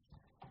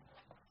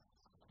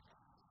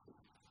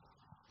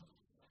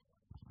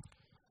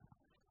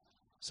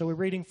So we're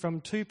reading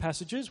from two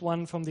passages,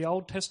 one from the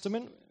Old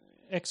Testament,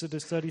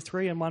 Exodus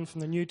 33, and one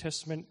from the New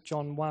Testament,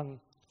 John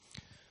 1.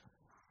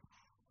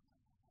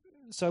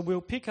 So we'll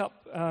pick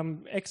up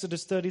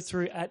Exodus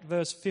 33 at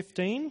verse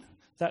 15.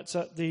 That's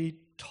at the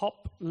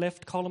top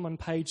left column on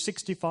page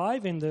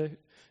 65 in the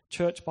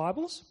church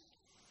Bibles.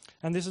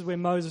 And this is where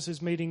Moses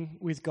is meeting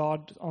with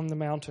God on the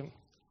mountain.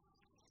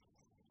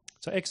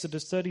 So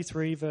Exodus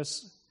 33,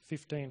 verse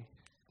 15.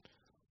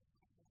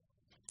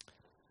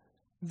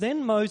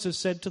 Then Moses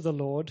said to the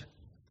Lord,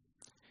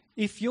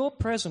 "If your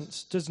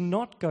presence does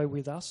not go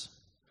with us,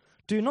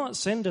 do not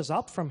send us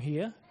up from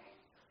here.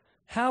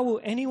 How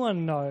will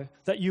anyone know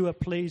that you are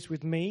pleased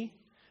with me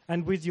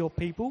and with your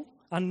people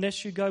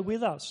unless you go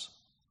with us?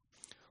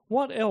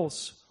 What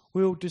else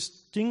will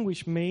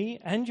distinguish me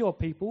and your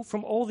people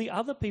from all the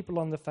other people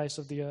on the face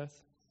of the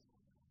earth?"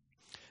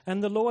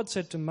 And the Lord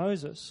said to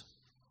Moses,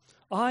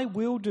 "I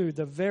will do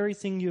the very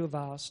thing you have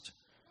asked,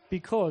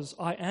 because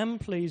I am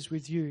pleased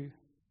with you,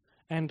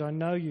 and I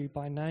know you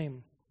by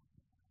name."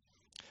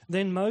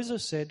 Then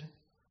Moses said,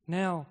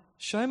 "Now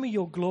show me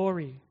your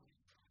glory."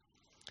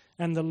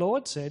 And the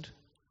Lord said,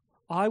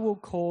 "I will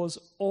cause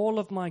all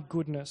of my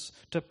goodness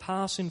to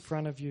pass in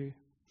front of you,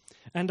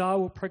 and I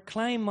will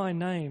proclaim my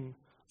name,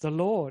 the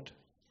Lord,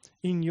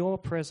 in your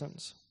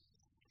presence.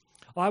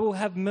 I will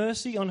have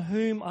mercy on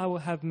whom I will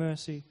have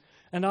mercy,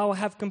 and I will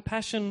have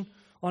compassion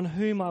on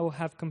whom I will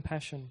have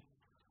compassion.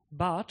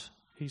 But,"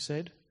 he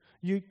said,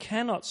 "you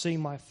cannot see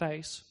my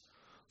face,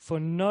 for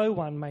no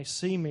one may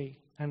see me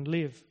and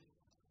live."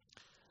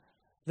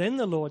 Then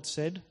the Lord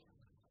said,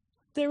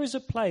 "There is a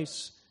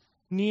place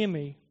near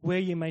me where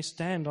you may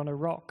stand on a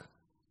rock.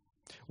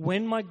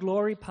 When my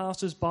glory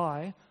passes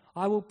by,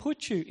 I will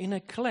put you in a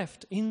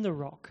cleft in the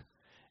rock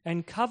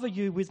and cover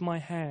you with my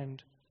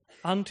hand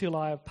until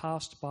I have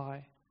passed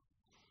by.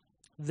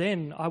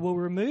 Then I will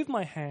remove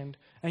my hand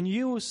and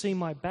you will see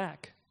my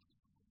back,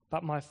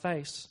 but my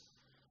face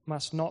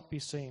must not be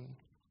seen."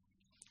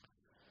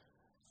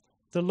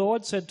 The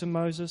Lord said to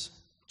Moses,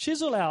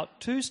 "Chisel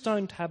out 2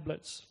 stone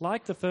tablets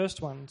like the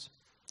first ones,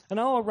 and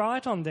I will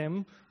write on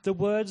them the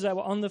words that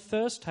were on the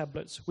first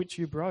tablets which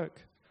you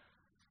broke.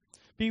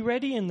 Be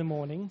ready in the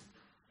morning,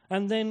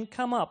 and then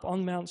come up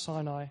on Mount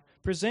Sinai.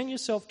 Present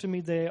yourself to me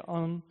there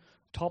on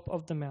top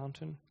of the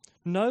mountain.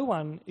 No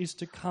one is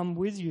to come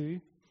with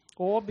you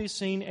or be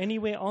seen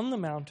anywhere on the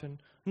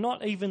mountain.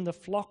 Not even the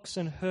flocks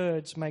and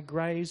herds may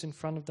graze in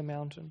front of the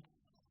mountain."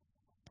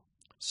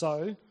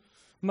 So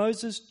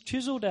Moses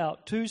chiseled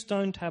out 2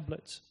 stone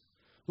tablets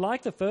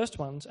like the first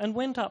ones, and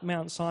went up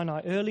Mount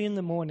Sinai early in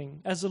the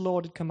morning, as the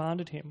Lord had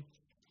commanded him.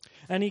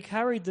 And he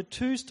carried the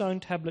 2 stone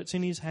tablets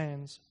in his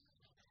hands.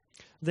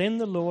 Then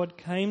the Lord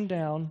came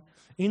down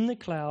in the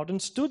cloud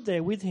and stood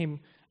there with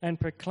him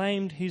and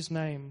proclaimed his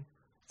name,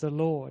 the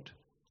Lord.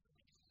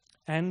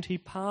 And he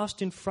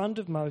passed in front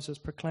of Moses,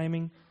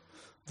 proclaiming,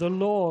 the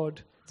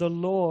Lord,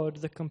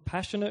 the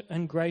compassionate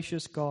and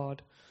gracious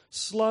God,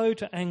 slow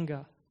to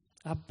anger,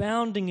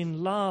 abounding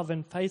in love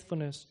and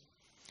faithfulness,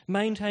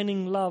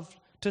 maintaining love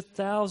to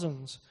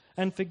thousands,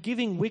 and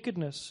forgiving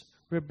wickedness,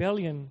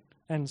 rebellion,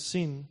 and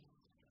sin.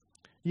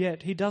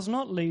 Yet he does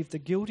not leave the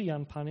guilty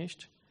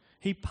unpunished.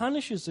 He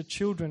punishes the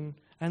children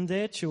and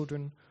their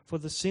children for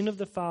the sin of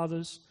the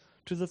fathers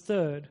to the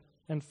 3rd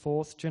and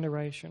 4th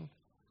generation.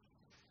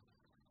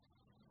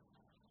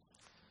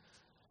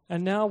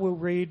 And now we'll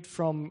read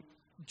from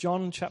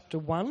John chapter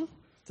 1,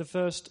 the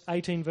first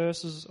 18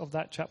 verses of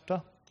that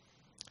chapter.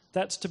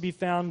 That's to be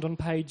found on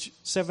page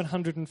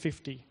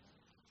 750.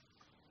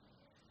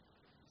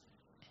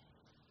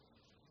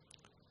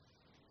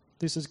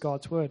 This is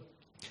God's word.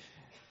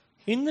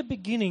 "In the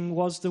beginning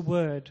was the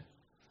Word,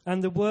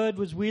 and the Word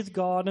was with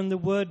God, and the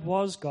Word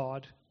was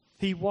God.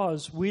 He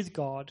was with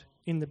God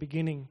in the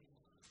beginning.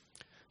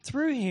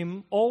 Through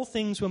him all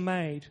things were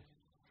made.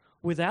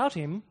 Without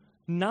him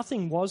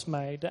nothing was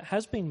made that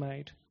has been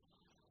made.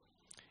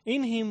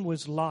 In him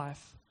was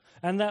life,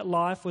 and that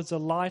life was the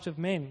light of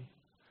men.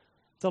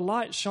 The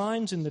light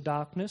shines in the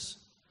darkness,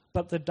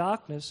 but the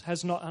darkness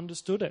has not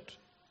understood it.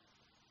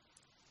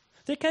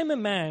 There came a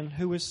man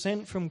who was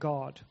sent from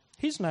God.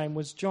 His name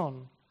was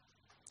John.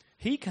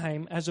 He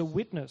came as a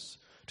witness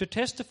to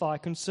testify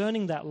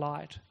concerning that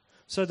light,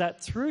 so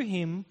that through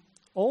him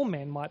all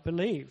men might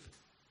believe.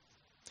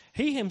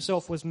 He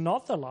himself was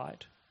not the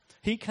light.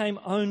 He came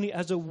only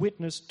as a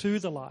witness to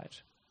the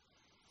light.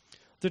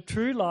 The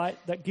true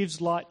light that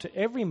gives light to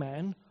every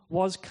man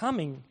was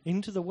coming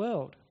into the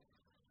world.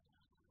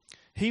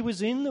 He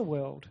was in the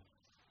world,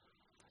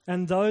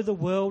 and though the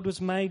world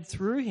was made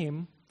through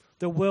him,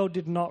 the world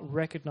did not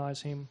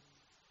recognize him.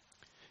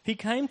 He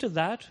came to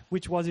that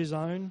which was his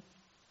own,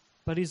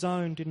 but his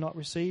own did not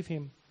receive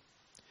him.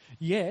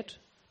 Yet,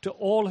 to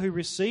all who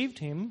received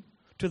him,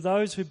 to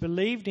those who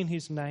believed in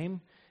his name,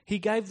 he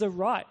gave the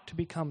right to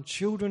become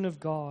children of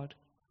God.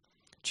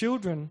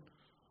 Children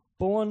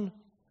born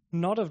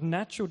not of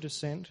natural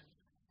descent,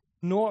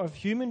 nor of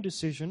human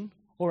decision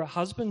or a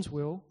husband's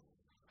will,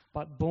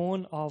 but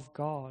born of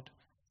God.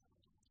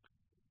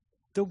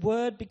 The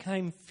Word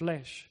became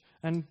flesh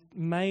and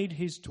made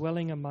his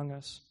dwelling among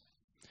us.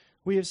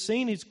 We have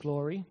seen his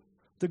glory,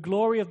 the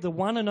glory of the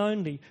one and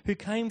only who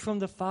came from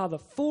the Father,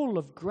 full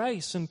of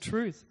grace and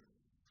truth.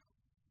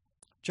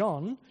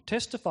 John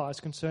testifies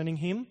concerning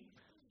him.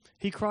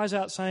 He cries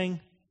out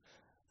saying,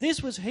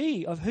 "This was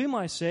he of whom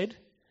I said,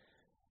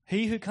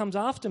 'He who comes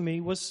after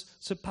me has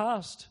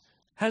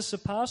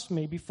surpassed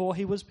me before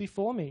he was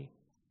before me.'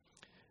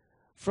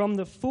 From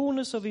the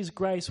fullness of his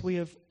grace we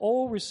have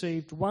all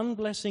received one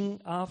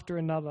blessing after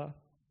another.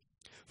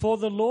 For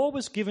the law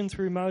was given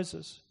through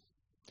Moses.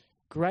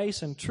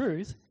 Grace and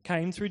truth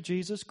came through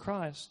Jesus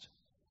Christ.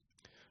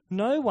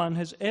 No one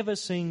has ever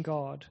seen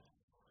God,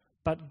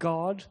 but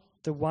God,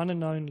 the one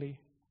and only,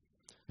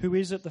 who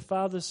is at the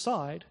Father's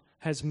side,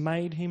 has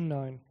made him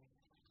known."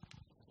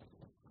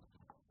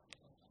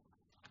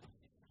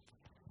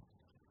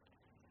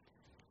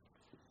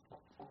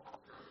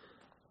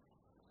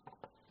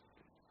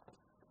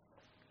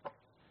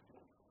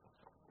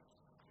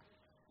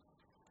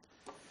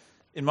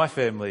 In my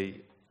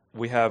family,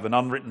 we have an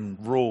unwritten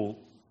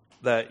rule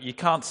that you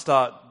can't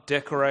start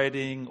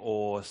decorating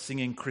or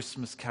singing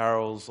Christmas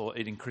carols or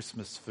eating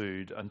Christmas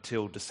food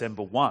until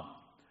December 1.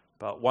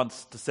 But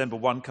once December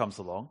 1 comes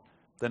along,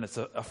 then it's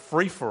a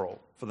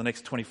free-for-all for the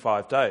next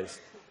 25 days.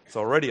 So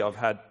already I've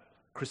had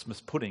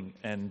Christmas pudding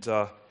and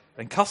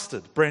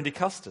custard, brandy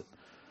custard.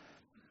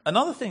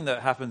 Another thing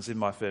that happens in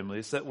my family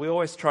is that we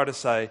always try to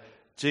say,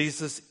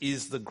 Jesus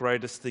is the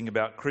greatest thing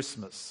about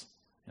Christmas.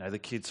 You know, the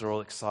kids are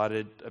all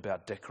excited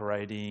about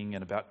decorating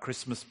and about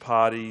Christmas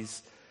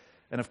parties.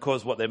 And of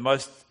course, what they're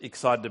most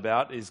excited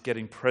about is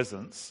getting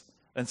presents.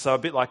 And so a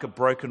bit like a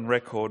broken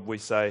record, we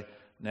say,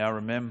 now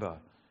remember,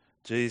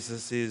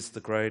 Jesus is the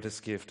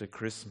greatest gift at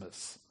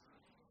Christmas.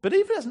 But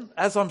even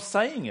as I'm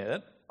saying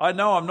it, I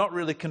know I'm not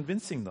really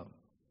convincing them.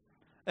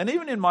 And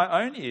even in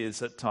my own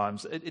ears at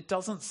times, it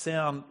doesn't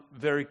sound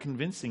very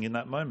convincing in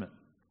that moment.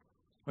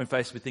 When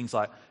faced with things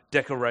like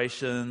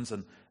decorations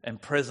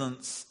and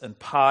presents and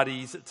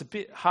parties, it's a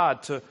bit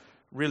hard to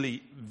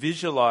really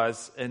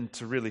visualize and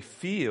to really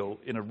feel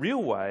in a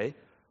real way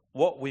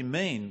what we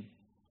mean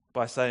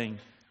by saying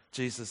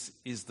Jesus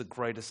is the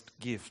greatest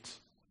gift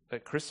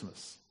at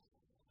Christmas.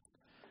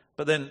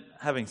 But then,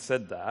 having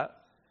said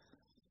that,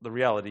 the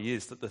reality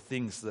is that the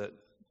things that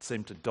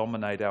seem to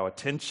dominate our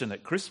attention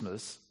at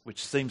Christmas,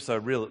 which seem so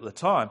real at the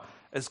time,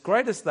 as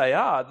great as they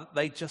are,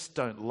 they just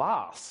don't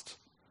last.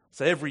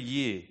 So every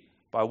year,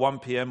 by 1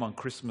 p.m. on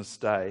Christmas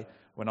Day,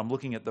 when I'm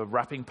looking at the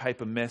wrapping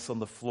paper mess on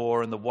the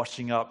floor and the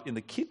washing up in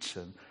the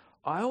kitchen,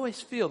 I always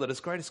feel that as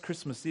great as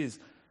Christmas is,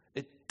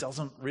 it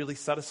doesn't really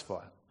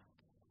satisfy.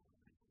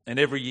 And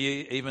every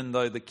year, even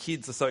though the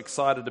kids are so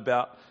excited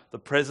about the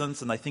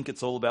presents and they think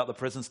it's all about the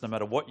presents no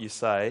matter what you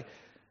say,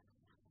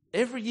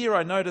 every year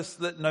I notice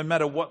that no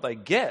matter what they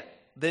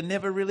get, they're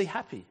never really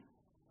happy.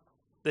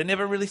 They're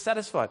never really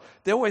satisfied.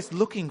 They're always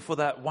looking for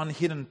that one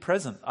hidden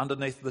present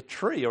underneath the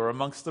tree or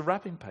amongst the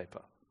wrapping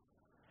paper.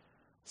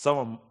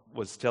 Someone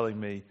was telling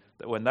me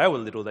that when they were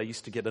little, they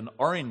used to get an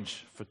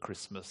orange for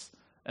Christmas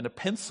and a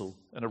pencil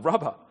and a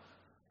rubber.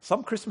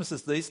 Some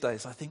Christmases these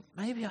days, I think,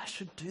 maybe I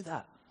should do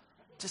that.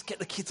 Just get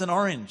the kids an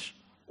orange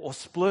or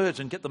splurge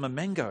and get them a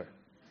mango.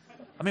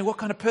 I mean, what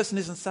kind of person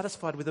isn't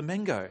satisfied with a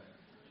mango?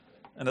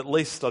 And at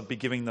least I'd be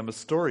giving them a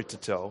story to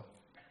tell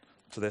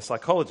to their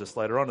psychologist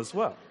later on as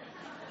well.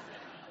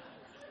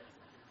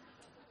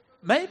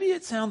 Maybe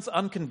it sounds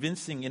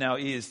unconvincing in our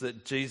ears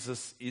that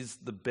Jesus is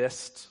the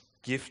best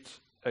gift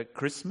at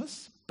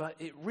Christmas, but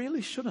it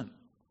really shouldn't.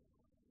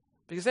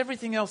 Because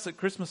everything else at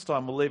Christmas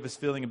time will leave us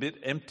feeling a bit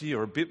empty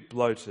or a bit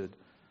bloated.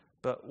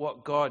 But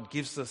what God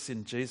gives us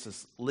in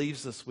Jesus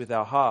leaves us with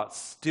our hearts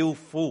still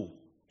full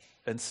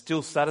and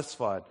still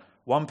satisfied.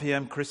 1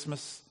 p.m.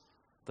 Christmas,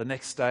 the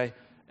next day,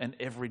 and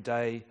every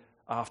day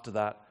after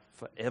that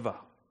forever.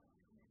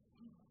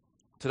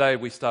 Today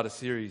we start a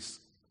series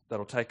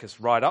that'll take us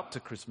right up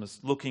to Christmas,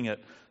 looking at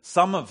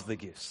some of the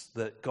gifts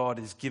that God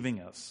is giving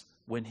us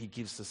when he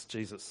gives us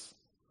Jesus.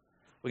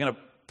 We're going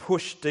to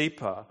push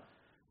deeper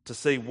to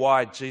see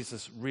why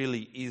Jesus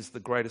really is the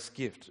greatest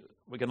gift.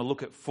 We're going to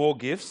look at 4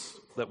 gifts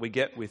that we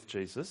get with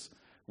Jesus,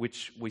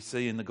 which we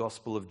see in the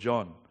Gospel of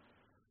John.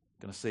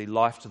 We're going to see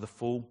life to the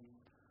full,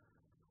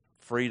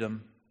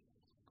 freedom,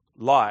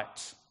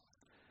 light.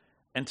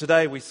 And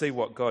today we see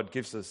what God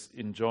gives us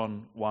in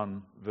John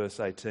 1 verse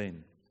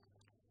 18.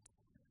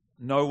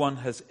 No one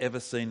has ever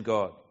seen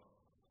God,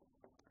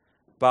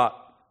 but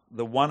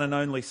the one and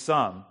only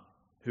Son,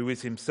 who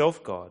is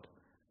himself God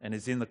and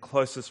is in the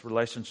closest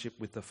relationship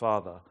with the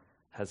Father,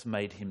 has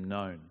made him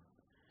known.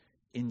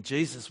 In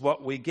Jesus,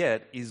 what we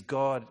get is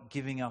God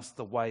giving us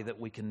the way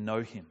that we can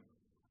know him.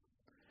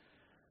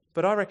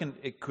 But I reckon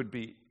it could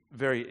be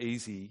very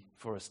easy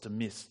for us to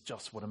miss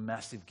just what a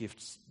massive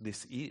gift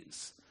this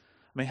is.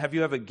 I mean, have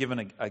you ever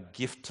given a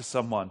gift to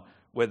someone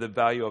where the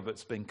value of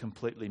it's been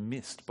completely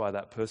missed by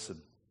that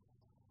person?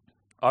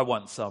 I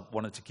once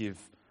wanted to give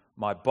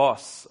my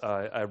boss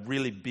a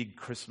really big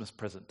Christmas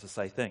present to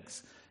say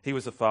thanks. He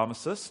was a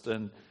pharmacist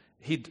and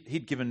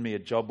he'd given me a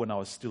job when I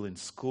was still in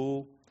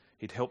school.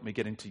 He'd helped me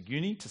get into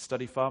uni to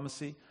study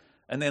pharmacy.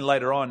 And then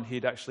later on,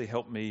 he'd actually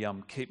helped me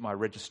keep my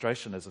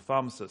registration as a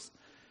pharmacist.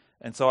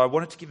 And so I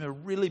wanted to give him a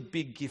really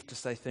big gift to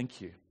say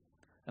thank you.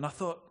 And I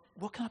thought,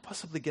 what can I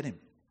possibly get him?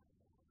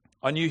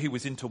 I knew he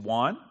was into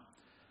wine,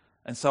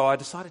 and so I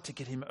decided to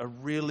get him a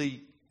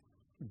really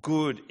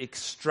good,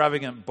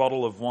 extravagant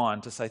bottle of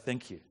wine to say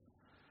thank you.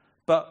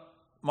 But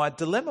my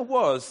dilemma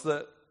was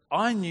that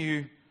I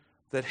knew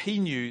that he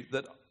knew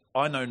that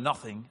I know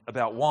nothing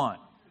about wine.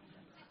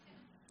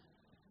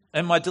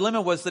 And my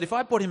dilemma was that if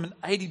I bought him an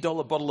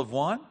 $80 bottle of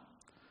wine,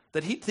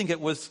 that he'd think it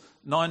was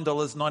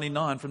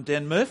 $9.99 from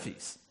Dan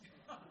Murphy's.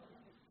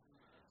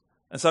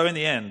 And so in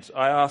the end,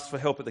 I asked for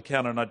help at the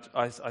counter, and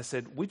I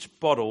said, which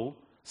bottle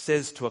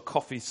says to a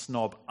coffee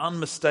snob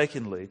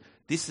unmistakably,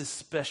 this is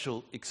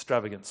special,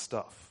 extravagant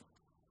stuff?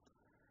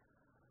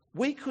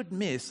 We could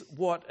miss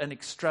what an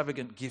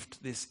extravagant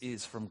gift this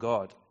is from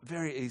God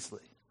very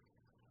easily.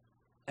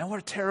 And what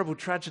a terrible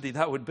tragedy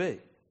that would be.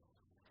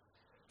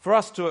 For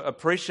us to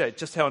appreciate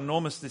just how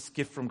enormous this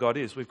gift from God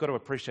is, we've got to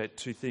appreciate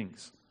two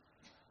things.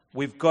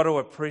 We've got to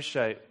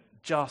appreciate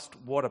just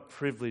what a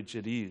privilege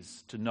it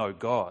is to know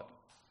God.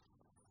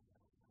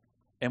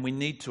 And we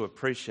need to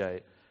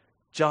appreciate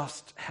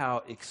just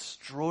how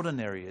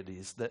extraordinary it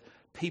is that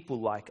people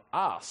like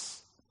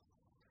us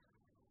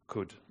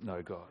could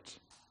know God.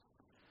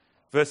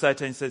 Verse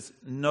 18 says,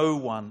 no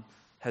one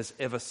has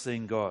ever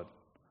seen God.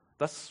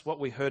 That's what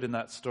we heard in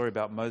that story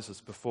about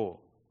Moses before.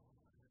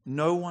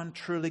 No one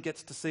truly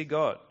gets to see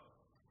God.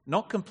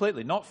 Not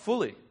completely, not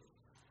fully.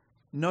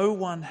 No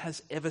one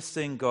has ever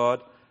seen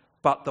God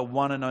but the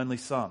one and only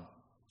Son,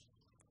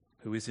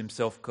 who is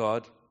himself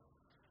God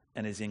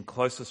and is in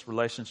closest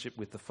relationship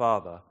with the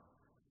Father,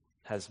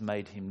 has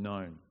made him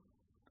known.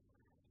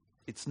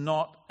 It's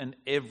not an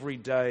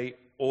everyday,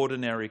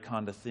 ordinary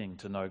kind of thing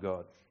to know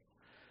God.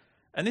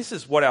 And this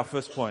is what our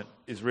first point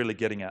is really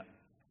getting at.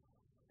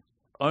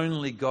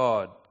 Only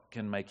God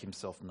can make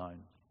himself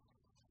known.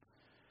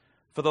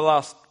 For the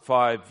last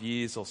 5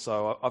 years or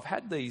so, I've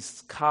had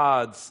these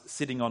cards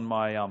sitting on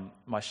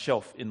my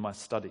shelf in my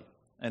study.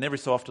 And every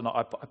so often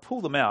I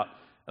pull them out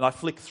and I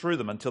flick through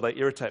them until they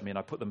irritate me and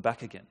I put them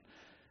back again.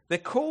 They're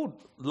called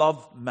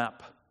love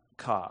map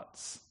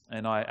cards.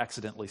 And I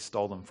accidentally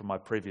stole them from my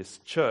previous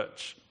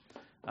church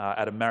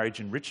at a marriage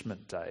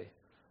enrichment day,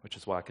 which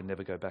is why I can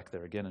never go back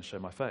there again and show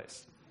my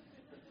face.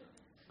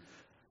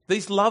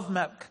 These love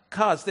map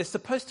cards, they're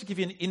supposed to give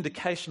you an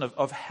indication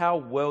of how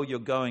well you're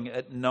going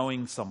at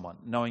knowing someone,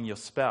 knowing your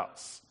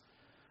spouse.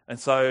 And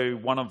so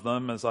one of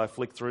them, as I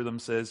flick through them,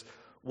 says,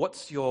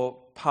 what's your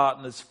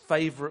partner's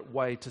favourite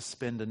way to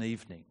spend an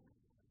evening?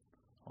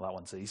 Well, that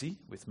one's easy,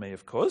 with me,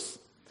 of course.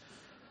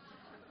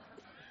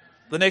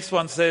 The next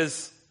one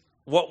says,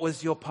 what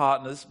was your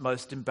partner's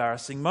most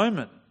embarrassing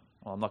moment?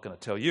 Well, I'm not going to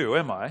tell you,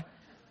 am I?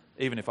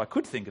 Even if I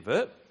could think of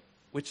it,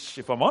 which,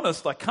 if I'm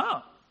honest, I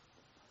can't.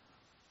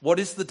 What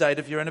is the date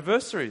of your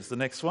anniversary is the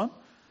next one.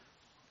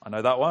 I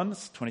know that one.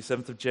 It's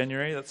 27th of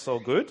January. That's all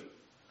good.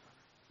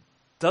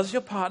 Does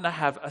your partner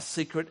have a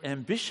secret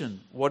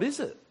ambition? What is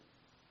it?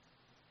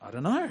 I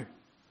don't know.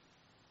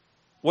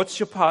 What's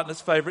your partner's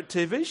favourite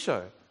TV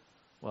show?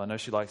 Well, I know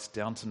she likes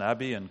Downton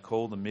Abbey and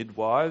Call the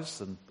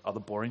Midwives and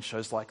other boring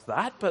shows like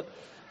that, but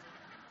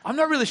I'm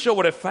not really sure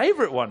what her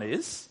favourite one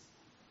is.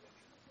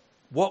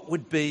 What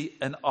would be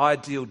an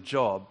ideal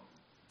job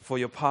for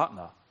your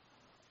partner?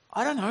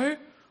 I don't know.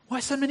 Why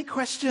so many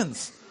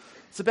questions?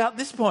 It's about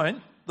this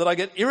point that I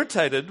get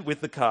irritated with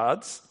the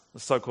cards,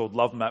 the so-called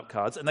love map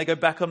cards, and they go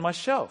back on my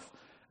shelf.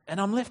 And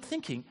I'm left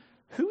thinking,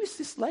 who is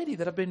this lady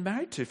that I've been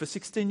married to for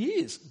 16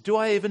 years? Do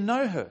I even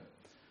know her?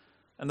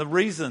 And the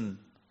reason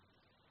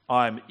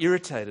I'm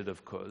irritated,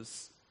 of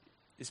course,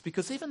 is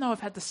because even though I've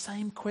had the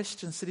same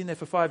question sitting there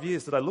for 5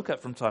 years that I look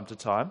at from time to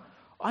time,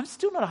 I'm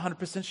still not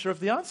 100% sure of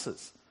the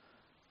answers.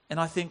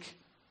 And I think,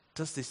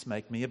 does this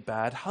make me a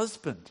bad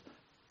husband?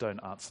 Don't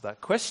answer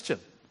that question.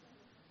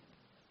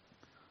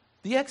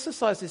 The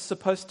exercise is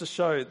supposed to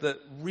show that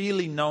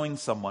really knowing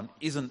someone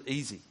isn't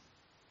easy.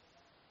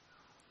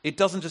 It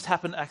doesn't just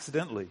happen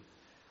accidentally.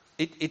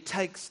 It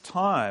takes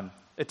time,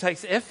 it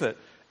takes effort,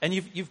 and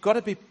you've got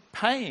to be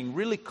paying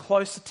really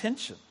close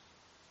attention.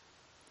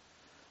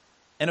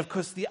 And of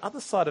course, the other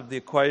side of the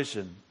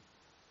equation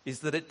is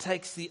that it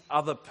takes the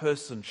other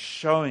person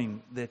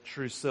showing their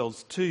true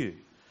selves to you.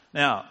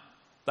 Now,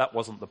 that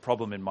wasn't the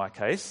problem in my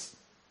case.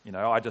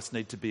 I just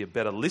need to be a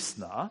better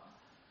listener.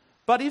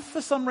 But if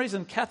for some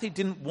reason Kathy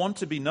didn't want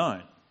to be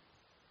known,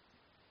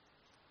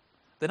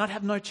 then I'd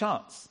have no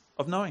chance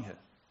of knowing her.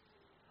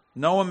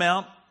 No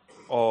amount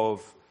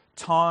of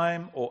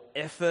time or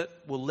effort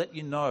will let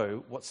you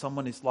know what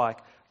someone is like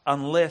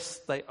unless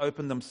they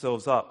open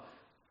themselves up,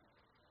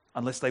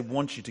 unless they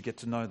want you to get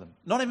to know them.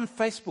 Not even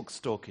Facebook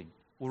stalking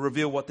will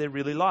reveal what they're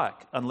really like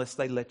unless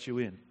they let you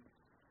in.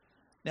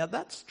 Now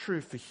that's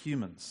true for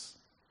humans,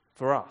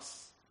 for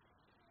us.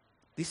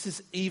 This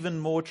is even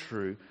more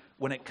true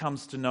when it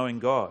comes to knowing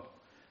God.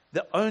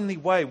 The only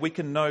way we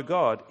can know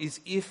God is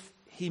if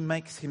he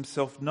makes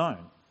himself known.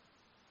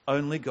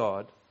 Only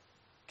God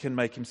can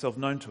make himself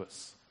known to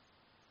us.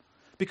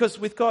 Because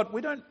with God,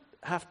 we don't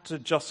have to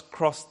just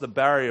cross the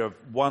barrier of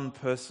one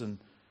person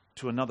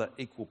to another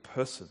equal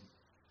person.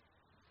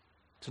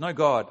 To know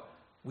God,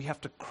 we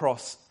have to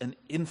cross an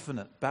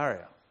infinite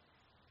barrier.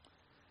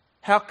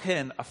 How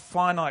can a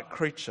finite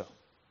creature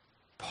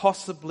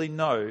possibly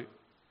know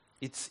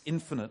its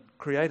infinite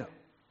creator?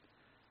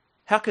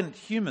 How can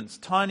humans,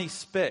 tiny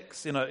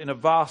specks in a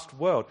vast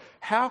world,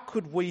 how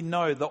could we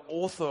know the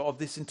author of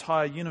this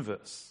entire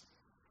universe?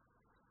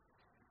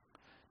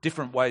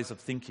 Different ways of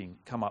thinking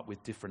come up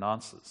with different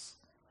answers.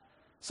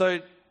 So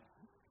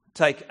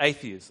take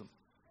atheism.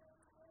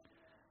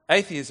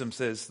 Atheism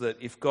says that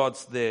if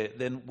God's there,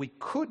 then we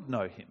could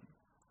know him,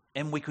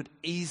 and we could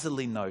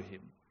easily know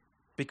him,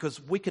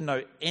 because we can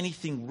know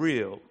anything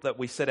real that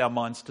we set our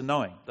minds to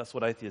knowing. That's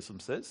what atheism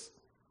says.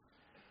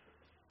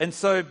 And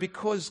so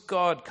because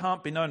God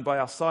can't be known by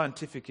our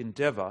scientific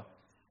endeavour,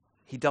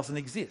 he doesn't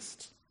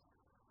exist.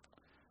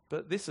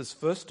 But this is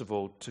first of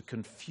all to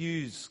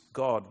confuse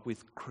God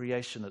with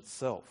creation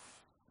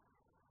itself.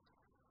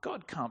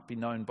 God can't be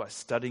known by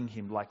studying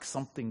him like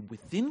something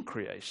within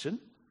creation.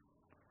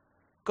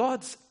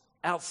 God's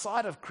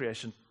outside of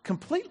creation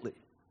completely.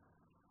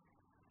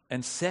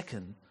 And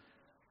second,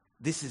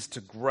 this is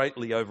to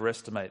greatly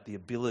overestimate the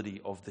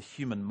ability of the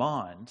human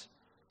mind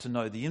to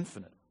know the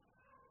infinite.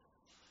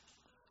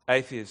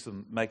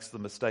 Atheism makes the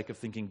mistake of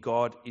thinking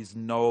God is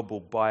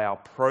knowable by our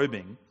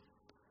probing,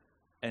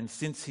 and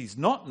since he's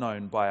not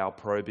known by our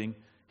probing,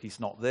 he's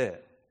not there.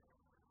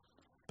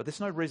 But there's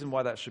no reason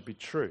why that should be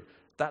true.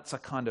 That's a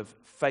kind of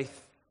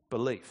faith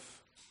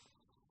belief.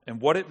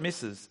 And what it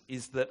misses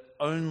is that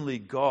only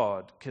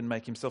God can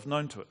make himself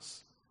known to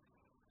us.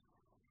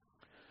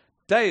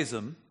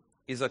 Deism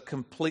is a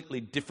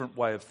completely different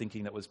way of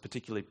thinking that was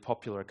particularly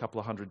popular a couple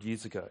of hundred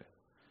years ago.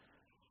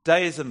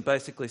 Deism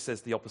basically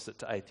says the opposite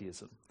to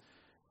atheism.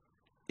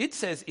 It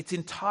says it's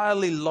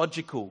entirely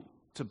logical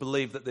to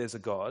believe that there's a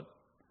God,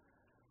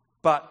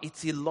 but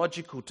it's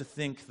illogical to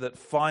think that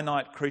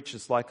finite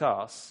creatures like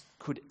us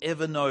could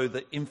ever know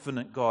the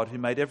infinite God who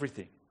made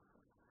everything.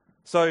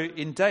 So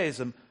in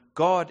deism,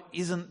 God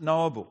isn't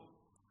knowable.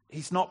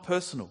 He's not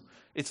personal.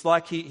 It's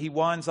like he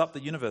winds up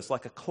the universe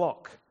like a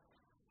clock,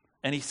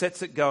 and he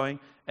sets it going,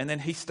 and then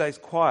he stays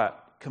quiet,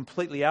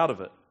 completely out of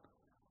it.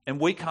 And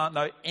we can't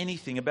know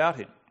anything about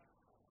him.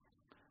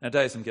 Now,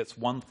 deism gets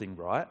one thing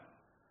right.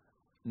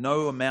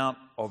 No amount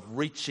of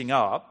reaching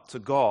up to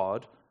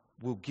God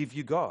will give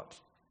you God.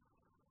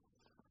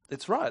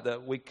 It's right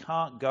that we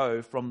can't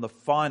go from the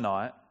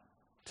finite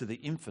to the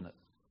infinite.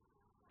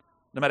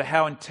 No matter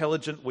how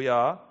intelligent we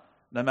are,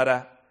 no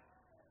matter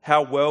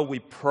how well we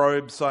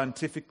probe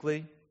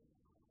scientifically,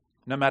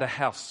 no matter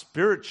how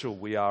spiritual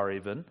we are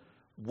even,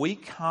 we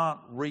can't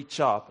reach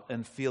up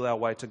and feel our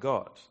way to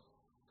God.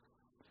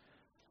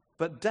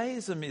 But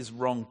deism is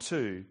wrong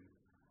too,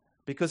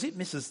 because it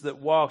misses that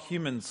while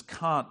humans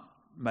can't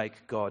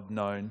make God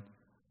known,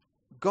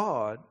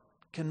 God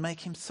can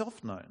make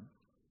himself known.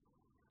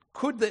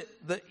 Could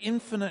the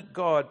infinite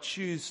God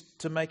choose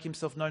to make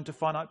himself known to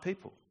finite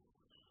people?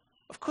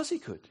 Of course he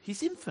could.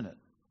 He's infinite.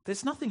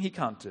 There's nothing he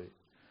can't do.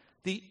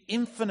 The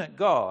infinite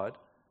God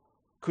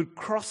could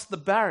cross the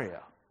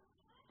barrier,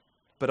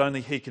 but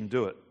only he can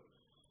do it.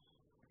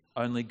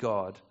 Only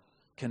God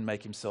can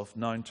make himself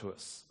known to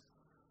us.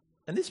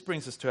 And this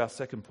brings us to our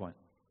second point.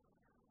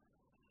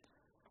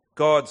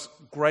 God's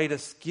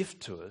greatest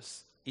gift to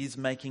us is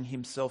making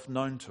himself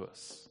known to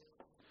us.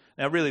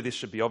 Now, really, this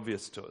should be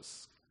obvious to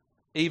us.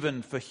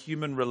 Even for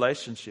human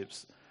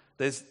relationships,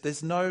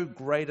 there's no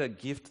greater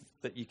gift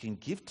that you can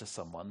give to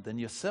someone than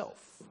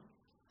yourself.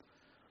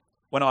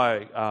 When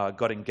I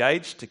got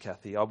engaged to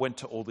Kathy, I went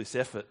to all this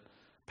effort,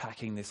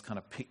 packing this kind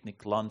of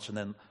picnic lunch and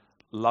then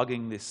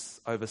lugging this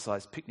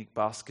oversized picnic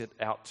basket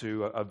out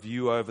to a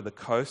view over the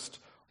coast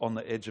on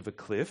the edge of a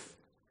cliff.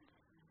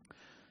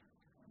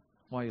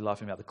 Why are you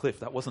laughing about the cliff?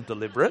 That wasn't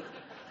deliberate.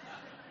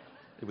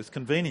 It was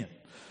convenient.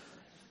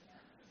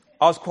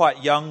 I was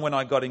quite young when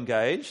I got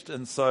engaged,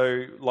 and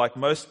so like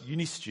most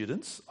uni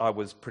students, I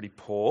was pretty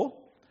poor.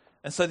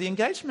 And so the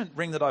engagement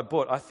ring that I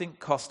bought, I think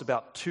cost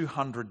about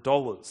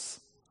 $200.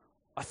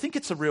 I think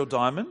it's a real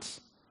diamond,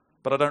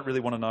 but I don't really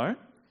want to know.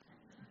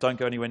 Don't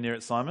go anywhere near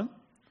it, Simon.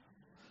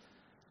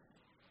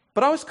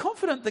 But I was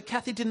confident that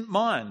Kathy didn't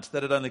mind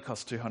that it only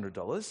cost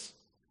 $200,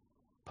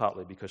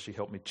 partly because she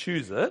helped me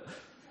choose it,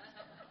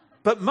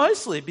 but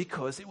mostly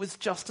because it was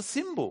just a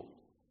symbol.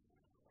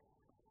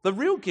 The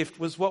real gift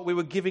was what we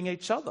were giving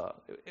each other.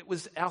 It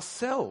was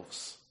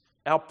ourselves,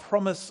 our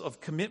promise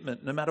of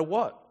commitment no matter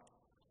what.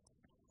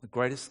 The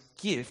greatest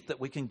gift that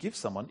we can give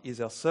someone is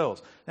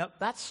ourselves. Now,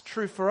 that's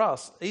true for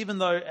us, even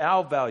though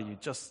our value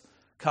just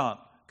can't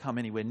come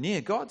anywhere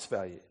near God's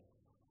value.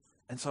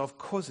 And so, of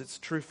course, it's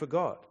true for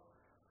God.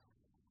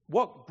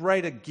 What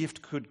greater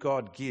gift could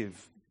God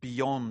give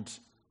beyond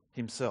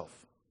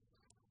himself?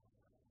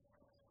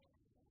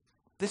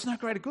 There's no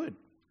greater good.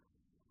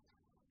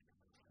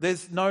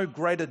 There's no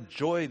greater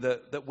joy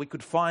that we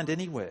could find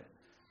anywhere.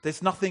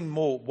 There's nothing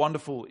more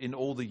wonderful in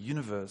all the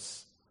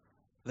universe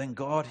than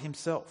God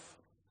himself.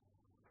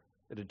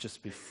 It'd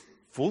just be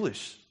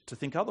foolish to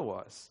think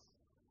otherwise.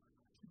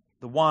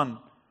 the one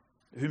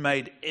who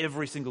made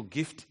every single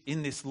gift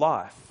in this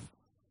life,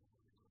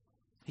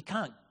 he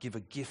can't give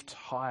a gift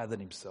higher than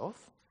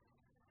himself.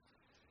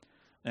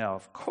 Now,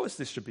 of course,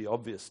 this should be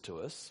obvious to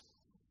us,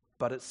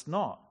 but it's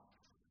not.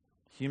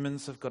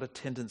 Humans have got a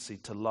tendency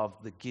to love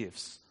the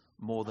gifts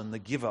more than the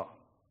giver.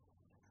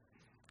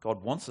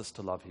 God wants us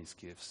to love his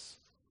gifts,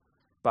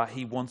 but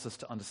he wants us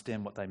to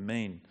understand what they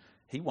mean.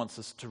 He wants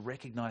us to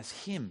recognize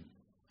him,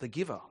 the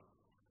giver.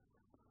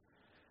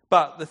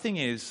 But the thing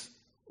is,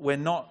 we're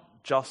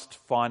not just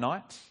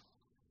finite,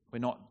 we're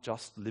not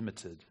just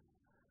limited,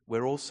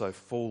 we're also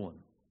fallen,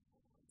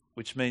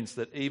 which means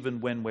that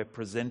even when we're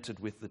presented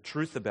with the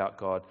truth about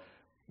God,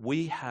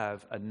 we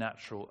have a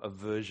natural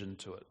aversion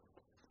to it.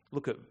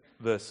 Look at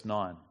verse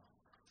 9.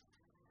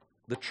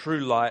 The true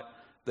light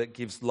that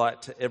gives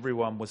light to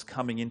everyone was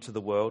coming into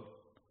the world.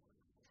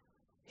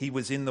 He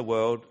was in the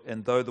world,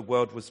 and though the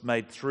world was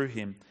made through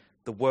him,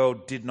 the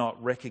world did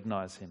not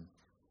recognize him.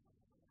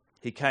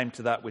 He came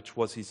to that which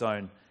was his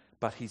own,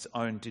 but his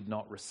own did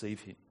not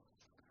receive him.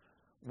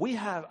 We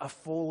have a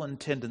fallen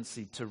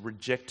tendency to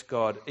reject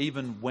God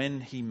even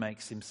when he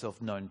makes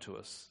himself known to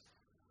us.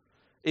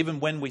 Even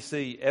when we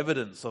see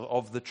evidence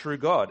of the true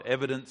God,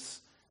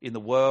 evidence in the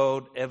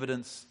world,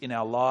 evidence in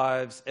our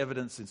lives,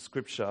 evidence in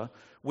Scripture,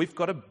 we've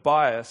got a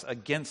bias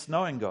against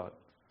knowing God.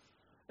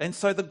 And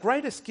so the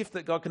greatest gift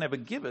that God can ever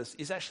give us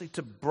is actually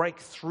to break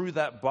through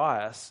that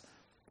bias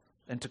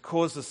and to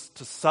cause us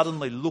to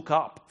suddenly look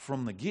up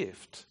from the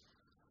gift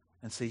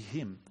and see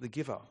him, the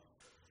giver.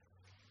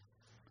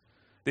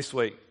 This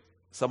week,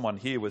 someone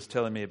here was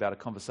telling me about a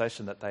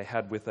conversation that they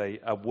had with a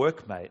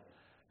workmate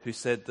who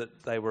said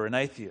that they were an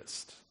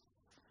atheist.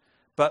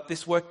 But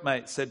this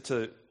workmate said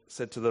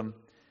to them,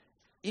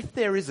 if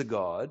there is a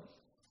God,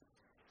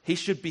 he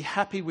should be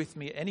happy with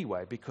me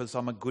anyway because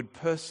I'm a good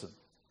person.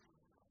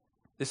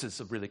 This is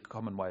a really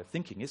common way of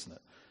thinking, isn't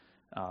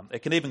it? It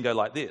can even go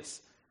like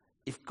this.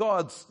 If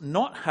God's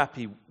not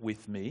happy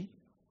with me,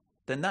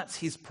 then that's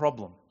his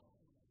problem.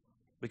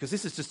 Because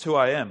this is just who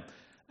I am.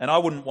 And I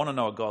wouldn't want to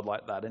know a God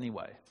like that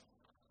anyway.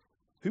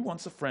 Who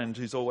wants a friend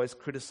who's always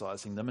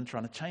criticizing them and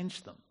trying to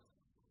change them?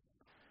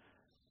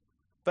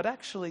 But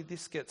actually,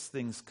 this gets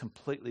things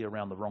completely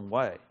around the wrong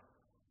way.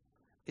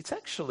 It's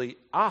actually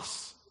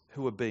us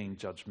who are being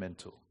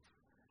judgmental.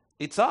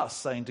 It's us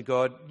saying to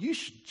God, you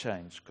should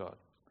change, God.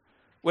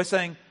 We're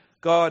saying,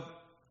 God,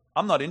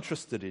 I'm not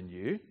interested in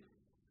you,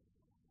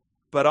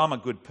 but I'm a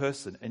good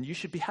person, and you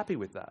should be happy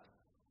with that.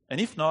 And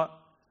if not,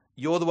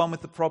 you're the one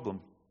with the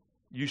problem.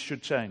 You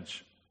should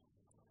change.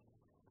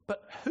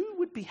 But who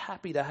would be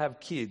happy to have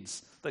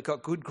kids that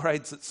got good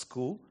grades at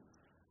school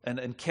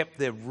and kept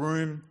their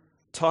room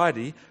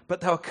tidy,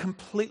 but they were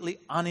completely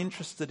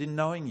uninterested in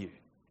knowing you?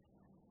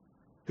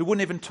 Who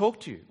wouldn't even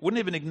talk to you, wouldn't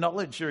even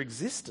acknowledge your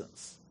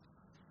existence?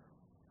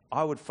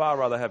 I would far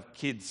rather have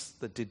kids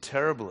that did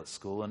terrible at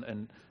school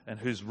and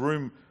whose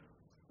room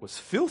was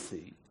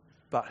filthy,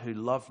 but who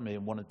loved me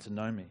and wanted to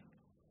know me.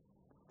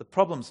 The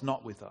problem's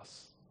not with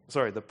us.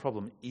 The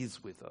problem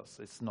is with us.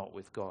 It's not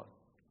with God.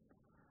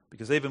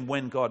 Because even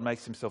when God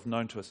makes himself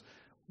known to us,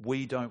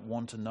 we don't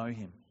want to know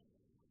him.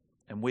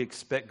 And we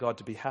expect God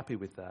to be happy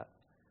with that.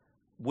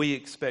 We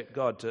expect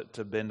God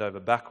to bend over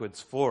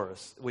backwards for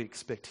us. We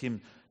expect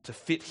him to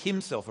fit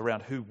himself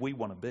around who we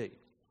want to be.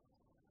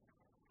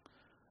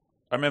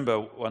 I remember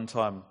one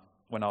time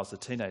when I was a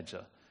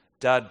teenager,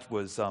 Dad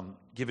was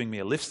giving me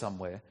a lift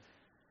somewhere,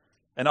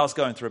 and I was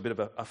going through a bit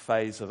of a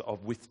phase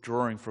of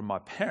withdrawing from my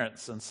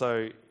parents, and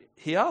so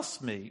he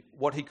asked me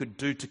what he could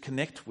do to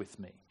connect with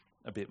me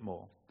a bit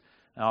more.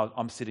 Now,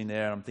 I'm sitting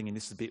there and I'm thinking,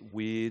 this is a bit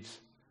weird,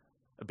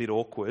 a bit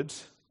awkward,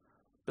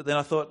 but then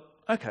I thought,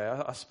 okay,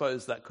 I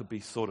suppose that could be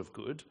sort of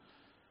good.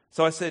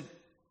 So I said,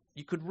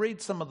 you could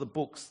read some of the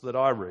books that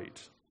I read.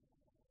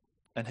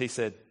 And he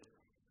said,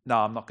 no,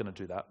 I'm not going to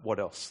do that. What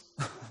else?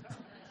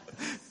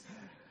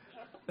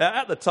 Now,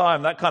 at the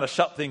time, that kind of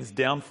shut things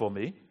down for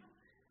me.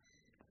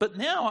 But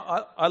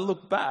now I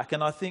look back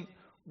and I think,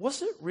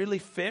 was it really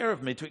fair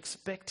of me to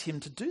expect him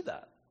to do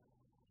that?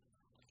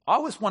 I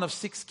was one of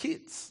 6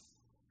 kids.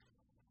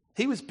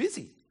 He was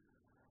busy.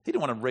 He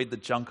didn't want to read the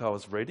junk I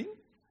was reading.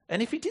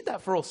 And if he did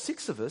that for all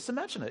 6 of us,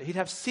 imagine it. He'd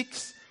have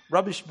 6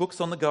 rubbish books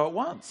on the go at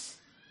once.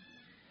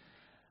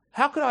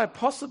 How could I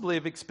possibly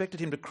have expected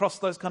him to cross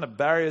those kind of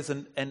barriers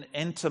and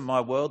enter my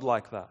world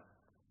like that?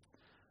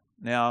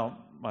 Now,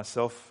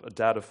 myself, a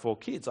dad of 4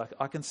 kids,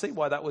 I can see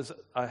why that was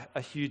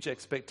a huge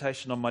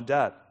expectation on my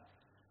dad.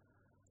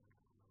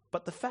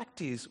 But the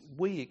fact is,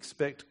 we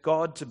expect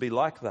God to be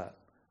like that.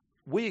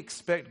 We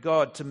expect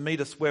God to meet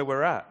us where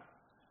we're at.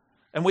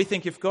 And we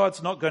think if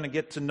God's not going to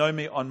get to know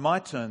me on my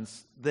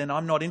terms, then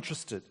I'm not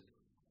interested.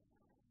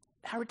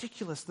 How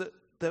ridiculous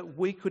that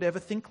we could ever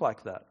think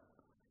like that.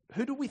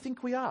 Who do we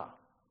think we are?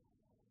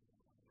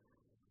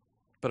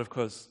 But of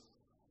course,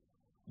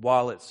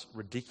 while it's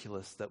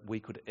ridiculous that we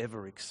could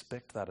ever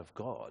expect that of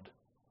God,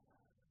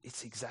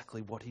 it's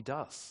exactly what he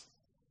does.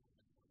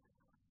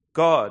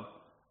 God,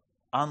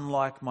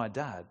 unlike my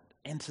dad,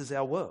 enters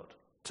our world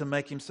to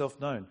make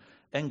himself known.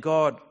 And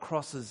God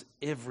crosses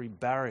every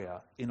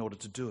barrier in order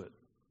to do it.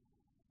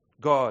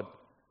 God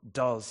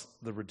does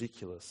the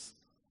ridiculous.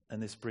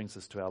 And this brings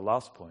us to our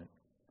last point.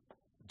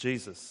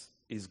 Jesus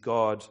is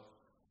God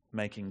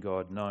making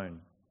God known.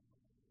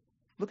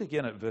 Look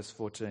again at verse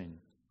 14.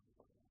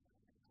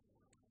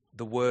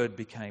 The Word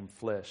became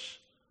flesh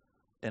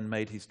and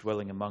made his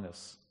dwelling among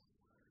us.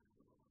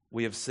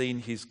 We have seen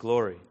his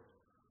glory,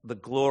 the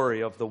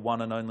glory of the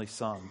one and only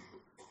Son,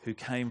 who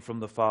came from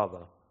the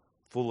Father,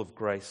 full of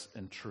grace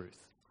and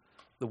truth.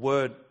 The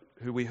Word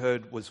who we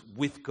heard was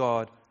with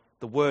God.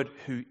 The Word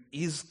who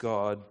is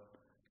God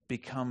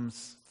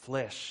becomes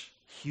flesh,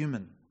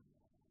 human,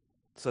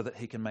 so that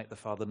he can make the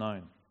Father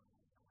known.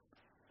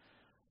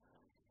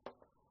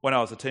 When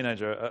I was a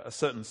teenager, a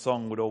certain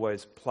song would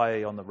always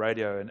play on the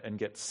radio and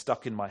get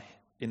stuck in my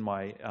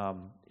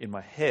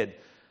head.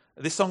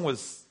 This song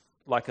was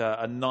like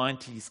a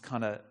 90s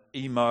kind of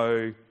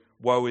emo,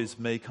 woe is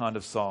me kind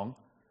of song.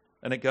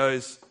 And it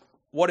goes,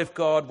 what if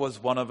God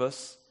was one of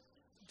us?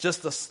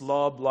 Just a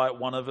slob like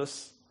one of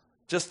us?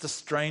 Just a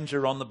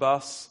stranger on the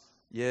bus?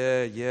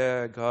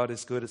 Yeah, God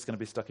is good. It's going to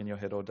be stuck in your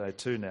head all day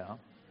too now.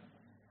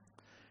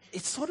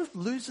 It sort of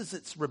loses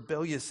its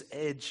rebellious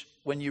edge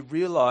when you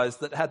realize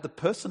that had the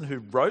person who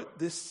wrote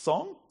this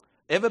song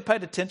ever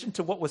paid attention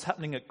to what was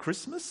happening at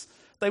Christmas,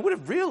 they would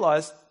have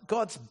realized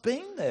God's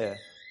been there,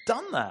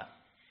 done that.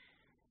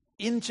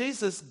 In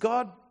Jesus,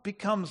 God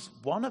becomes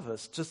one of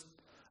us, just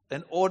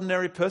an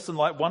ordinary person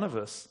like one of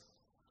us.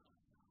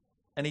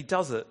 And he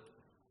does it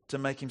to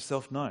make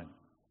himself known.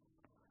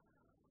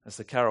 As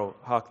the carol,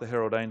 Hark the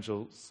Herald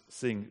Angels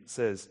Sing,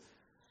 says,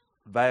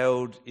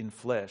 veiled in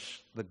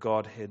flesh, the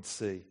Godhead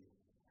see.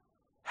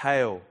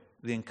 Hail,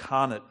 the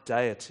incarnate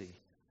deity,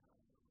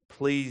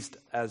 pleased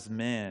as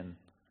man,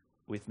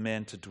 with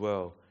man to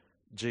dwell.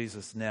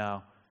 Jesus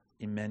now,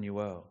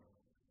 Emmanuel.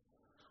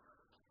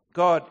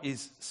 God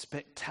is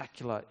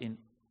spectacular in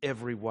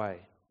every way.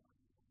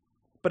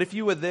 But if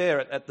you were there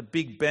at the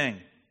Big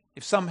Bang,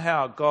 if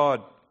somehow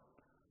God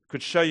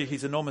could show you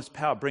his enormous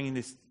power bringing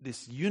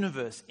this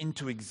universe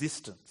into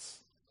existence,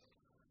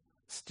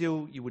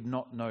 still you would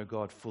not know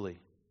God fully.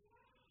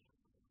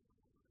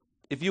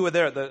 If you were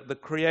there at the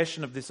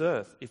creation of this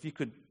earth,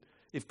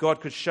 if God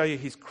could show you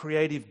his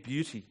creative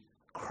beauty,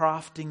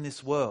 crafting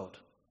this world,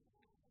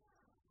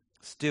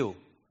 still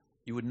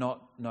you would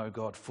not know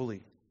God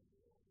fully.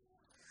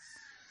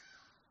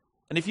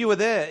 And if you were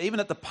there, even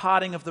at the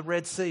parting of the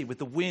Red Sea with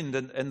the wind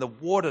and the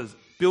waters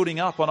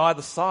building up on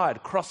either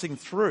side, crossing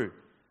through,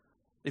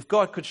 if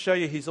God could show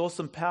you his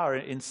awesome power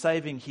in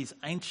saving his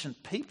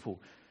ancient people,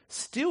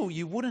 still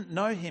you wouldn't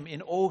know him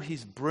in all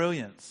his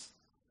brilliance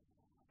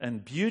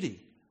and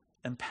beauty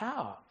and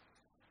power.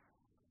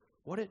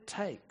 What it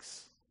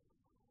takes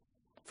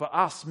for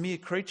us mere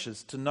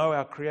creatures to know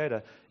our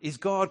Creator is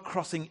God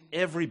crossing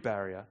every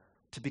barrier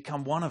to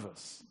become one of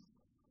us.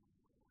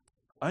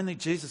 Only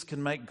Jesus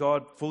can make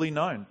God fully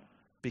known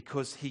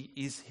because he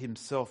is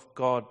himself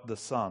God the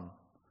Son,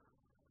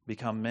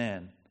 become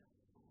man,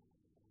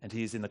 and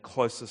he is in the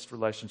closest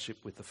relationship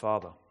with the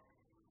Father.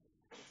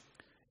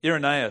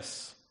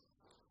 Irenaeus,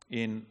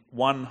 in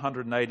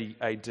 180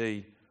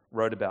 AD,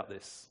 wrote about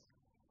this.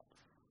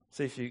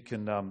 See if you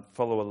can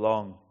follow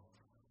along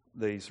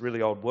these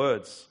really old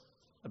words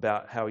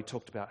about how he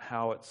talked about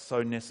how it's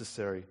so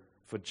necessary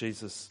for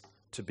Jesus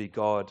to be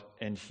God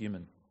and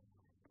human.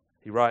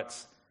 He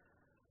writes,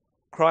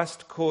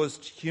 Christ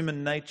caused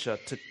human nature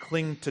to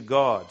cling to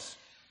God,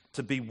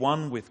 to be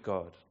one with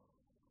God.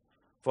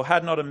 For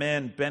had not a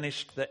man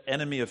banished the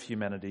enemy of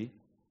humanity,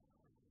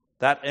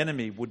 that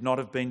enemy would not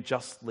have been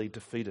justly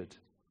defeated.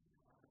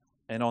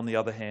 And on the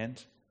other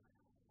hand,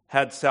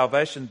 had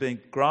salvation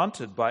been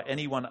granted by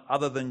anyone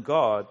other than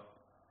God,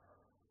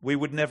 we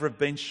would never have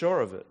been sure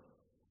of it.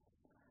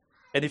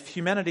 And if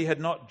humanity had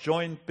not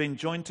been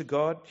joined to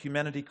God,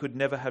 humanity could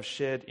never have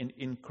shared in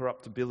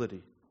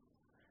incorruptibility.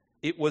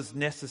 It was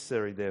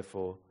necessary,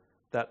 therefore,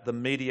 that the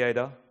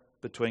mediator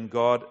between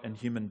God and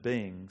human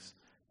beings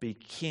be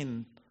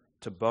kin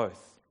to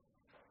both,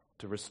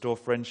 to restore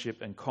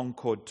friendship and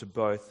concord to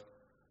both,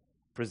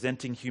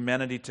 presenting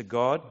humanity to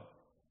God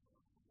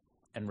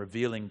and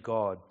revealing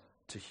God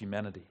to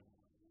humanity.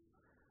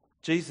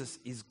 Jesus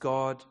is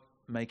God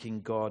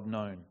making God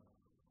known.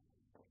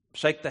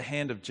 Shake the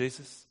hand of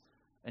Jesus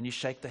and you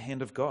shake the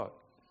hand of God.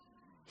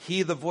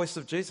 Hear the voice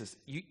of Jesus.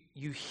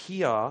 You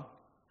hear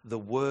the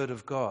word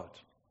of God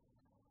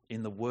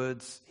in the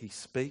words he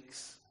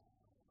speaks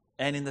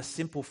and in the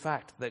simple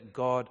fact that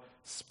God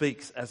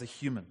speaks as a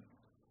human.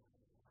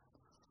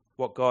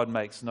 What God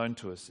makes known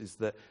to us is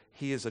that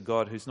he is a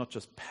God who's not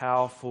just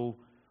powerful,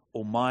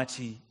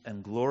 almighty,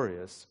 and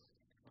glorious,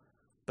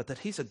 but that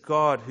he's a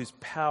God whose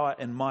power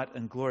and might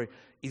and glory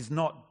is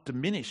not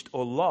diminished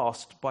or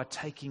lost by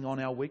taking on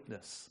our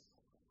weakness.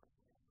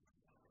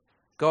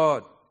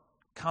 God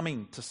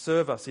coming to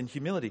serve us in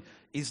humility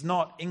is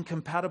not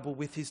incompatible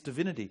with his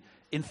divinity.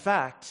 In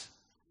fact,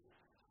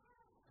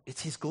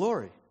 it's his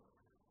glory.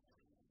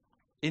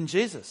 In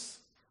Jesus,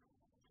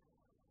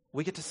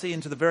 we get to see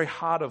into the very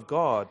heart of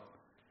God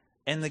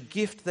And the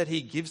gift that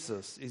he gives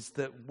us is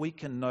that we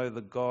can know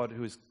the God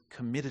who is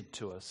committed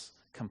to us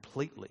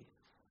completely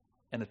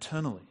and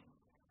eternally.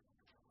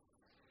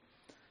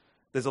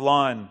 There's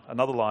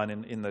another line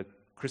in the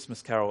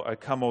Christmas carol, "O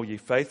come all ye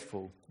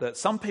faithful," that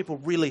some people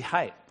really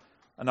hate.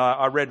 And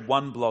I read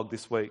one blog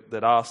this week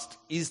that asked,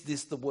 is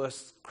this the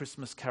worst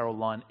Christmas carol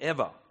line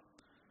ever?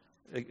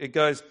 It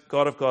goes,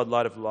 "God of God,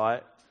 light of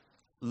light,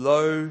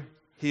 lo,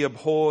 he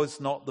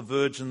abhors not the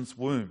virgin's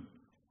womb."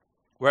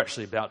 We're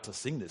actually about to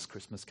sing this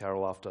Christmas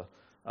carol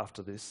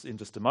after this in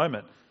just a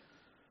moment.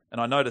 And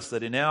I noticed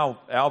that in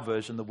our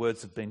version, the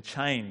words have been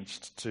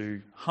changed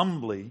to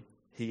 "humbly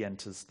he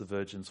enters the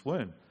virgin's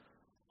womb."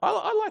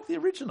 I like the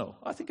original.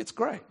 I think it's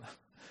great.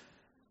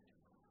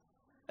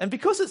 And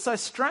because it's so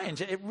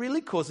strange, it really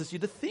causes you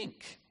to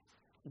think,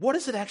 what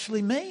does it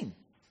actually mean?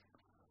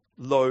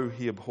 Lo,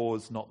 he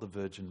abhors not the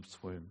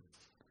virgin's womb.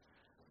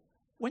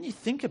 When you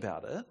think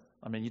about it,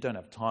 I mean, you don't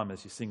have time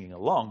as you're singing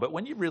along, but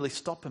when you really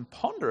stop and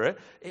ponder it,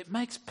 it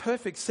makes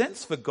perfect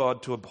sense for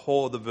God to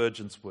abhor the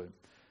virgin's womb.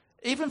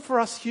 Even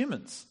for us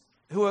humans,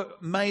 who are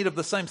made of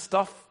the same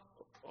stuff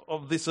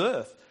of this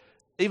earth,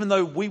 even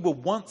though we were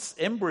once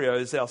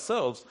embryos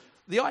ourselves,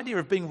 the idea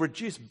of being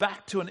reduced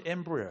back to an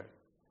embryo,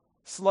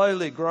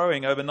 slowly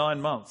growing over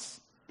 9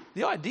 months,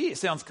 the idea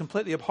sounds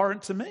completely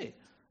abhorrent to me.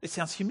 It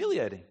sounds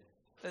humiliating.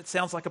 It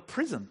sounds like a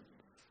prison.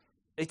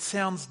 It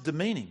sounds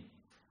demeaning.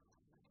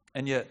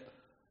 And yet,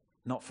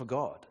 not for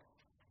God.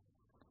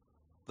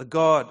 The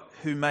God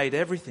who made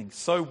everything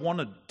so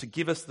wanted to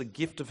give us the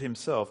gift of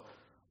himself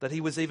that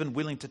he was even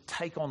willing to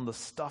take on the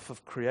stuff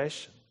of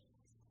creation.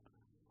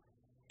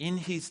 In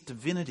his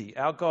divinity,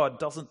 our God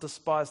doesn't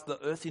despise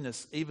the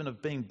earthiness even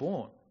of being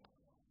born.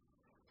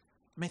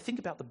 I mean, think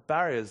about the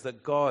barriers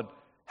that God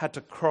had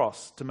to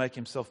cross to make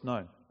himself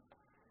known.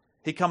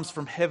 He comes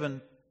from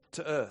heaven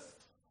to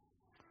earth,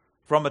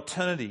 from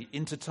eternity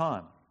into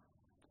time.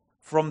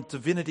 From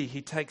divinity,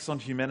 he takes on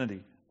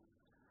humanity.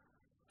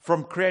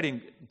 From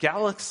creating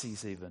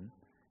galaxies even,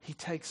 he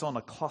takes on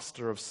a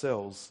cluster of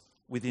cells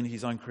within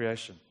his own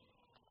creation.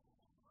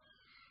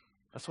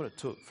 That's what it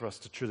took for us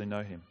to truly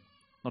know him.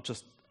 Not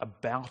just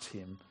about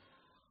him,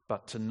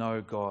 but to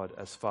know God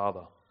as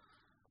Father.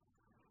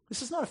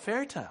 This is not a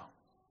fairy tale.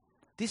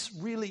 This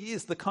really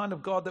is the kind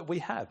of God that we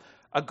have.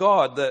 A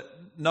God that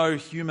no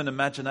human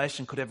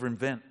imagination could ever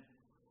invent.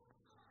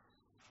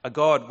 A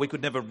God we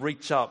could never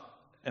reach up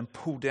and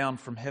pull down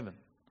from heaven.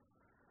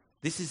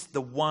 This is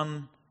the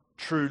one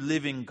true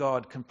living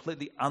God,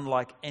 completely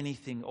unlike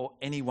anything or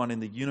anyone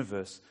in the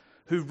universe,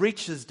 who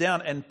reaches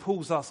down and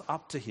pulls us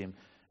up to him,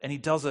 and he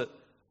does it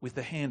with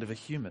the hand of a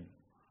human,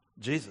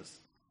 Jesus.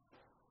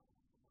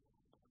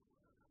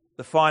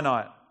 The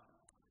finite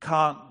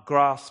can't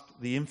grasp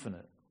the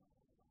infinite,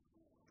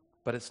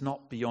 but it's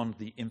not beyond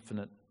the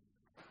infinite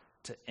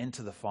to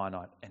enter the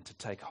finite and to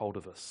take hold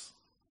of us.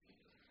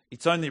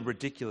 It's only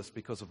ridiculous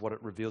because of what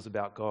it reveals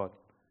about God.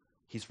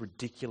 His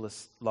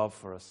ridiculous love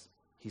for us,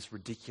 his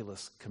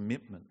ridiculous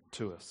commitment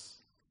to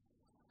us.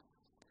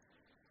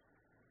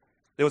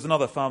 There was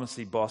another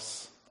pharmacy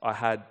boss I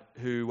had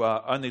who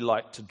only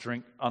liked to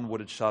drink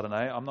unwooded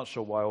Chardonnay. I'm not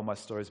sure why all my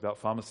stories about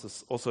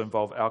pharmacists also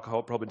involve alcohol.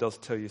 It probably does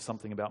tell you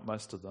something about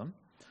most of them.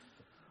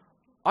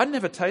 I'd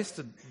never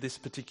tasted this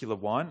particular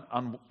wine,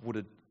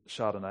 unwooded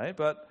Chardonnay,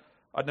 but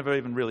I'd never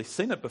even really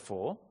seen it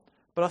before.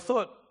 But I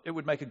thought it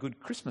would make a good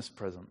Christmas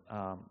present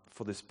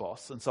for this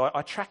boss. And so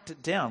I tracked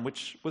it down,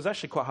 which was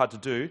actually quite hard to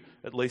do,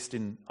 at least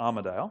in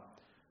Armidale.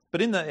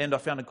 But in the end, I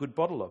found a good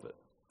bottle of it.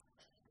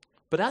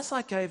 But as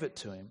I gave it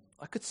to him,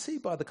 I could see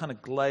by the kind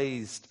of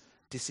glazed,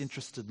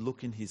 disinterested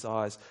look in his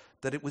eyes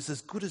that it was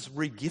as good as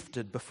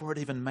re-gifted before it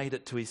even made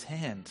it to his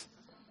hand.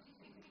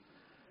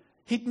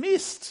 He'd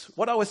missed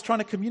what I was trying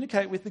to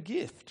communicate with the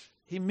gift.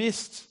 He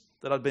missed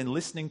that I'd been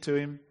listening to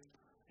him.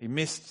 He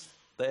missed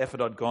the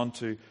effort I'd gone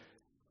to.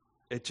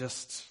 It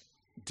just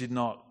did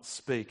not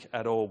speak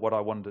at all what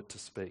I wanted it to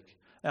speak.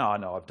 Now, I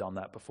know I've done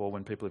that before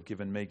when people have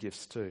given me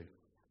gifts too.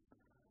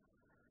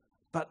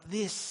 But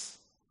this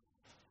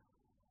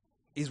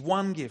is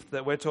one gift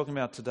that we're talking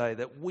about today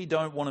that we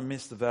don't want to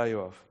miss the value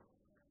of.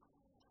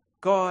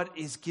 God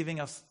is giving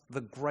us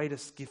the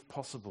greatest gift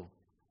possible,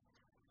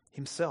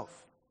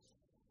 himself.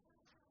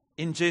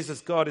 In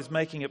Jesus, God is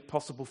making it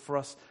possible for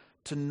us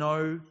to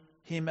know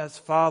him as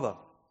Father.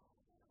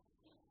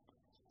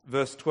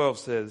 Verse 12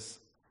 says,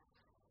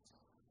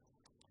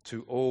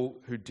 to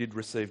all who did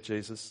receive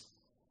Jesus,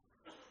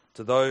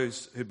 to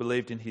those who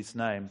believed in his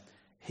name,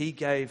 he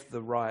gave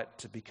the right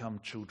to become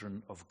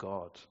children of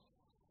God.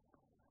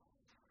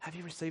 Have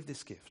you received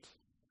this gift?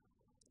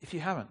 If you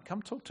haven't,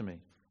 come talk to me.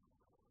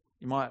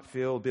 You might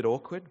feel a bit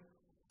awkward,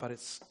 but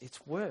it's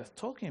worth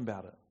talking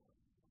about it.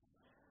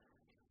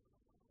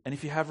 And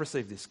if you have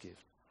received this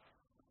gift,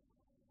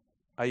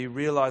 are you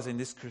realizing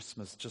this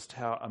Christmas just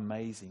how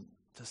amazing,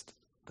 just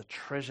the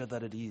treasure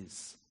that it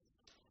is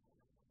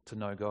to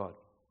know God?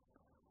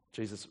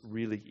 Jesus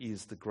really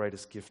is the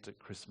greatest gift at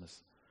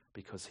Christmas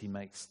because he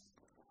makes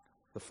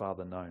the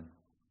Father known.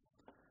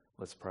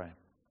 Let's pray.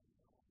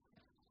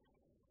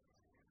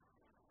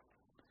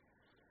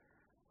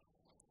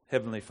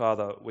 Heavenly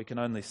Father, we can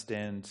only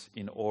stand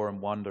in awe and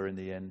wonder in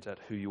the end at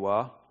who you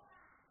are,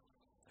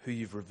 who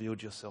you've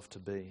revealed yourself to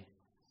be.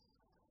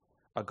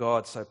 A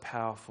God so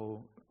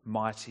powerful,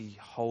 mighty,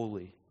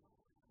 holy,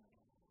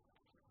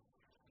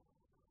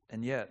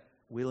 and yet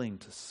willing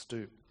to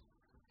stoop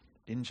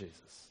in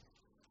Jesus,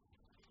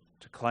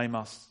 to claim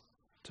us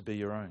to be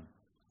your own.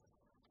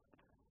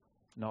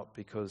 Not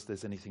because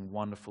there's anything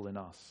wonderful in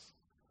us.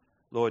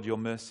 Lord, your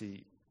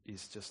mercy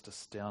is just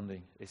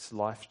astounding. It's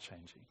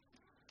life-changing.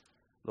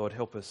 Lord,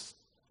 help us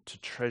to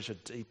treasure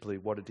deeply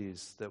what it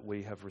is that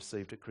we have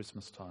received at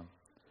Christmas time.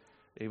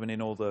 Even in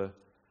all the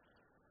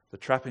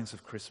trappings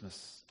of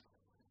Christmas,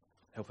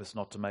 help us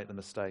not to make the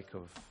mistake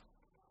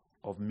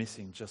of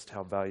missing just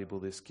how valuable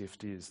this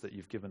gift is that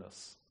you've given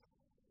us.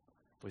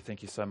 We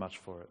thank you so much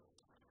for it.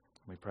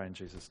 We pray in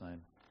Jesus'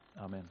 name.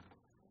 Amen.